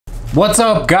What's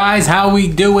up, guys? How we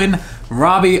doing?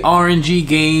 Robbie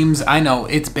RNG-Gamez. I know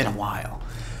it's been a while,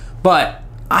 but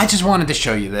I just wanted to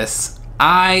show you this.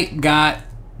 I got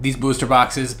these booster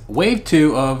boxes, Wave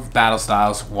 2 of Battle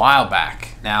Styles, a while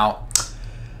back. Now,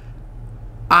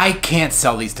 I can't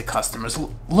sell these to customers.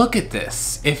 Look at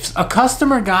this. If a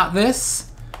customer got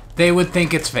this, they would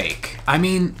think it's fake. I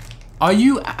mean, are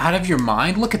you out of your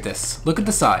mind? Look at this. Look at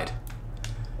the side.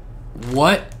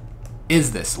 What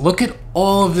is this? Look at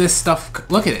all of this stuff.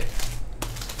 Look at it.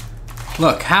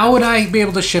 Look, how would I be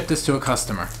able to ship this to a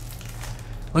customer?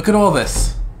 Look at all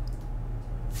this.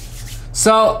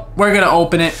 So, we're gonna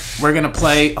open it. We're gonna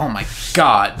play. Oh my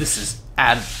god, this is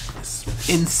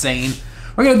insane.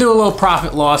 We're gonna do a little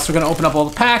profit loss. We're gonna open up all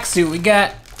the packs, see what we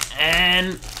get,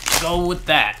 and go with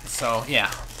that. So, yeah,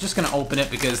 just gonna open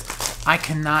it because I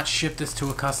cannot ship this to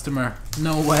a customer.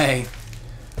 No way.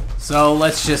 So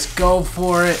let's just go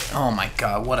for it. Oh my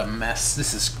god, what a mess.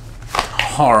 This is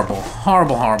horrible.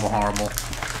 Horrible, horrible, horrible.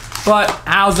 But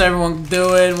how's everyone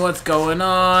doing? What's going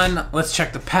on? Let's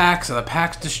check the packs. Are the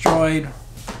packs destroyed?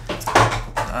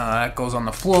 That goes on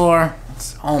the floor.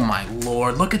 Oh my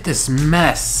lord, look at this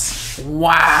mess.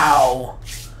 Wow.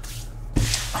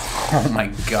 Oh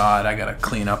my god, I gotta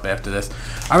clean up after this.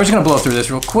 Alright, we're just gonna blow through this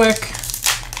real quick.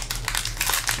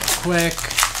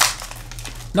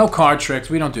 No card tricks.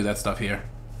 We don't do that stuff here.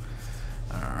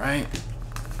 Alright.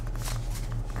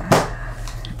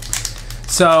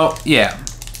 So, yeah.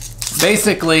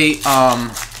 Basically,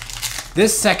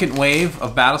 this second wave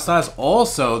of Battle Styles,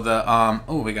 also the,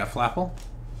 oh, we got Flapple.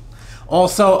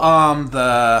 Also,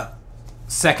 the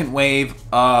second wave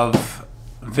of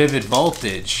Vivid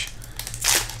Voltage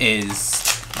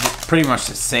is pretty much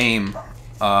the same,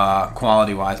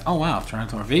 quality-wise. Oh, wow.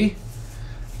 Tyranitar V.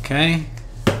 Okay.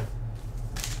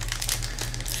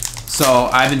 So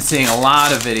I've been seeing a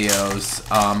lot of videos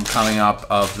coming up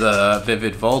of the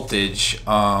Vivid Voltage.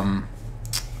 Okay,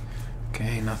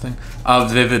 nothing.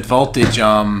 Of Vivid Voltage.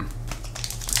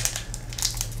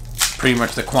 Pretty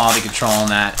much the quality control on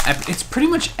that. It's pretty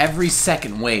much every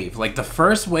second wave. Like the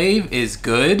first wave is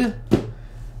good.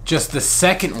 Just the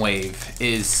second wave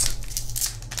is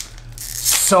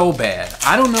so bad.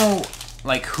 I don't know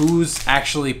like who's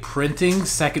actually printing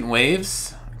second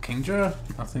waves. Kingdra,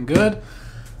 nothing good.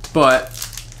 But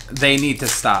they need to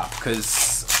stop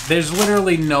because there's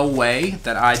literally no way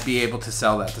that I'd be able to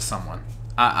sell that to someone.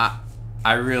 I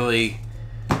really...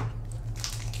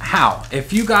 How?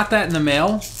 If you got that in the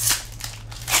mail,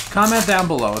 comment down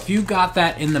below. If you got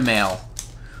that in the mail,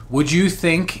 would you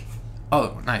think...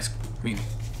 Oh, nice.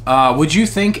 Would you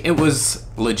think it was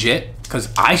legit? Because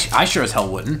I sure as hell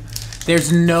wouldn't.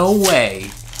 There's no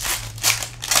way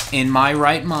in my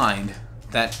right mind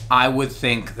that I would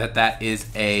think that that is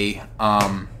a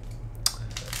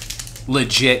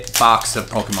legit box of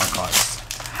Pokemon cards.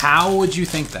 How would you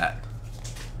think that?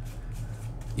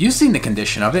 You've seen the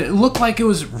condition of it. It looked like it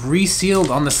was resealed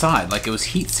on the side, like it was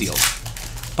heat sealed.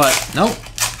 But nope.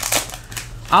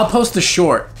 I'll post a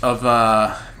short of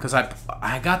because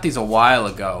I got these a while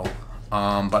ago,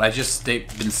 but I just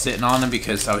been sitting on them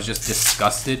because I was just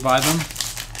disgusted by them.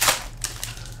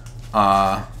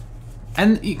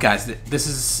 And you guys,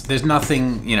 there's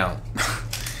nothing, you know,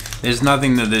 there's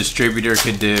nothing that the distributor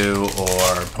could do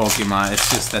or Pokemon. It's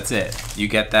just, that's it. You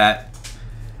get that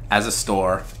as a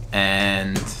store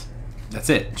and that's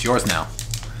it. It's yours now.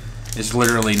 There's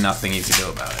literally nothing you can do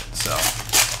about it. So,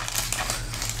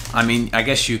 I mean, I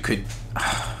guess you could,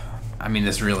 I mean,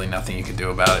 there's really nothing you could do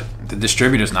about it. The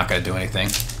distributor's not going to do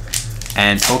anything.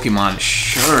 And Pokemon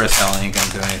sure as hell ain't going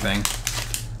to do anything.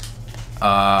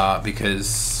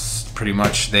 Because pretty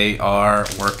much they are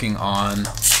working on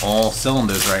all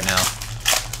cylinders right now,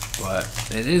 but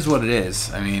it is what it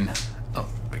is. I mean, oh,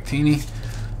 Victini.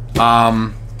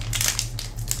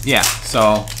 Yeah.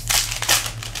 So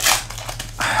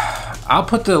I'll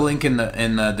put the link in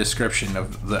the description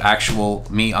of the actual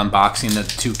me unboxing the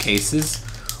two cases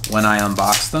when I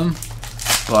unbox them.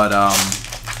 But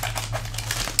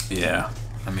yeah.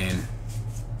 I mean,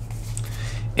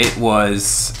 it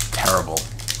was terrible.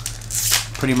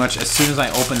 Pretty much as soon as I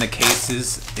opened the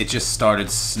cases, it just started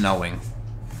snowing.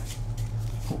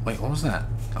 Oh, wait, what was that?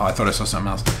 Oh, I thought I saw something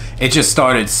else. It just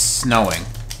started snowing.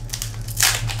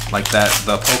 Like that,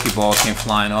 the Pokeball came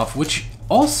flying off, which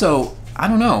also, I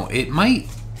don't know, it might...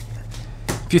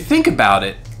 If you think about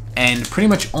it, and pretty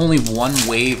much only one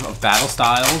wave of Battle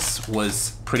Styles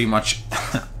was pretty much,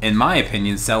 in my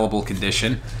opinion, sellable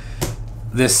condition.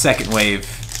 This second wave,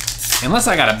 unless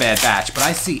I got a bad batch, but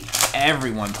I see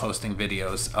everyone posting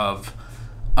videos of,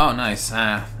 oh nice,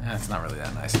 it's not really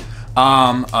that nice,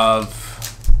 of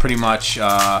pretty much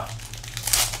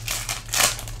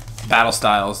battle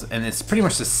styles, and it's pretty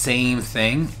much the same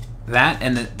thing. That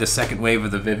and the second wave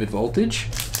of the Vivid Voltage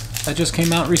that just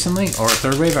came out recently, or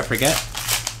third wave, I forget.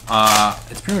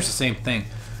 It's pretty much the same thing.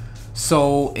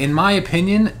 So, in my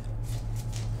opinion,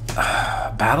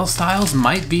 battle styles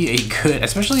might be a good,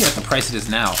 especially at the price it is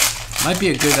now, might be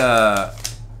a good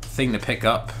thing to pick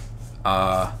up,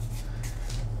 to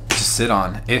sit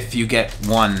on if you get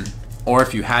one, or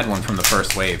if you had one from the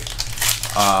first wave.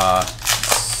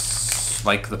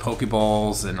 Like the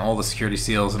Pokeballs and all the security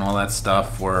seals and all that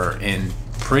stuff were in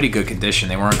pretty good condition.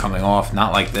 They weren't coming off,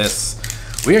 not like this.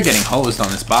 We are getting hosed on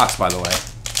this box, by the way.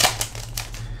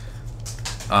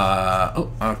 Oh,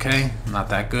 okay, not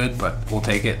that good, but we'll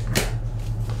take it.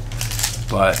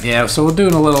 But yeah, so we're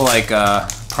doing a little like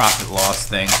profit loss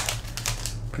thing.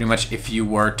 Pretty much, if you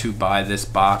were to buy this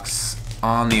box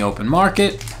on the open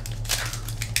market,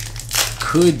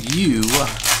 could you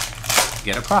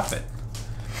get a profit?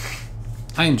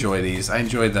 I enjoy these. I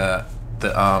enjoy the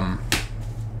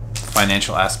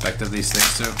financial aspect of these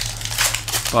things too.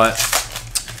 But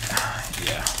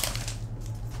yeah,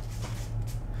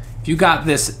 if you got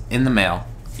this in the mail,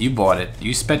 you bought it,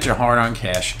 you spent your hard-earned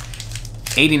cash,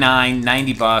 89,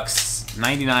 90 bucks,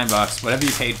 99 bucks, whatever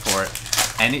you paid for it,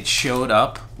 and it showed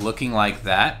up looking like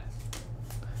that,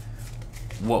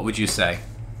 what would you say?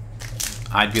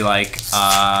 I'd be like,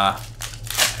 no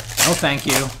thank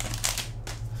you.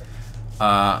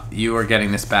 You are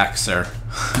getting this back, sir.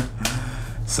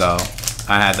 So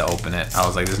I had to open it. I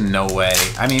was like, there's no way.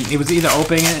 I mean, it was either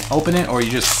open it, or you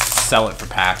just sell it for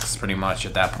packs, pretty much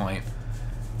at that point.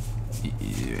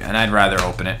 And I'd rather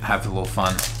open it, have a little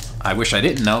fun. I wish I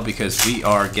didn't though, because we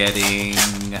are getting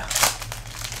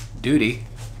duty.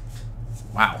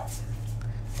 Wow.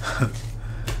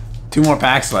 2 more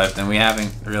packs left, and we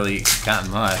haven't really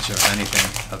gotten much of anything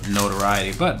of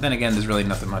notoriety. But then again, there's really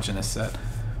nothing much in this set.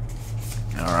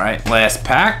 Alright, last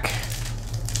pack.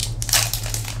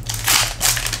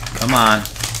 Come on.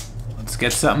 Let's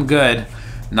get something good.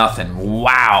 Nothing.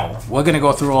 Wow. We're going to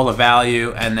go through all the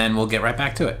value, and then we'll get right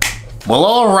back to it. Well,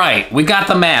 alright. We got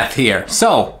the math here.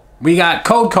 So, we got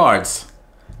code cards.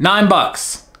 9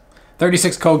 bucks.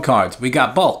 36 code cards. We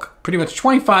got bulk. Pretty much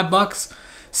 25 bucks.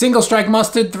 Single Strike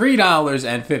Mustard,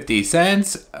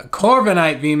 $3.50.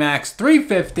 Corviknight VMAX,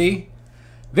 $3.50.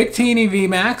 Victini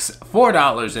VMAX,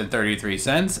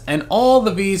 $4.33, and all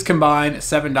the V's combined,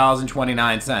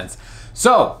 $7.29.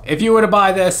 So, if you were to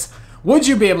buy this, would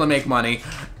you be able to make money?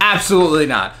 Absolutely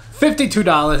not.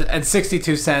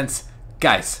 $52.62.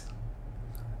 Guys,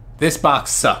 this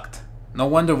box sucked. No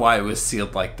wonder why it was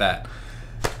sealed like that.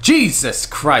 Jesus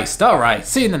Christ. Alright,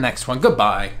 see you in the next one.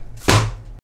 Goodbye.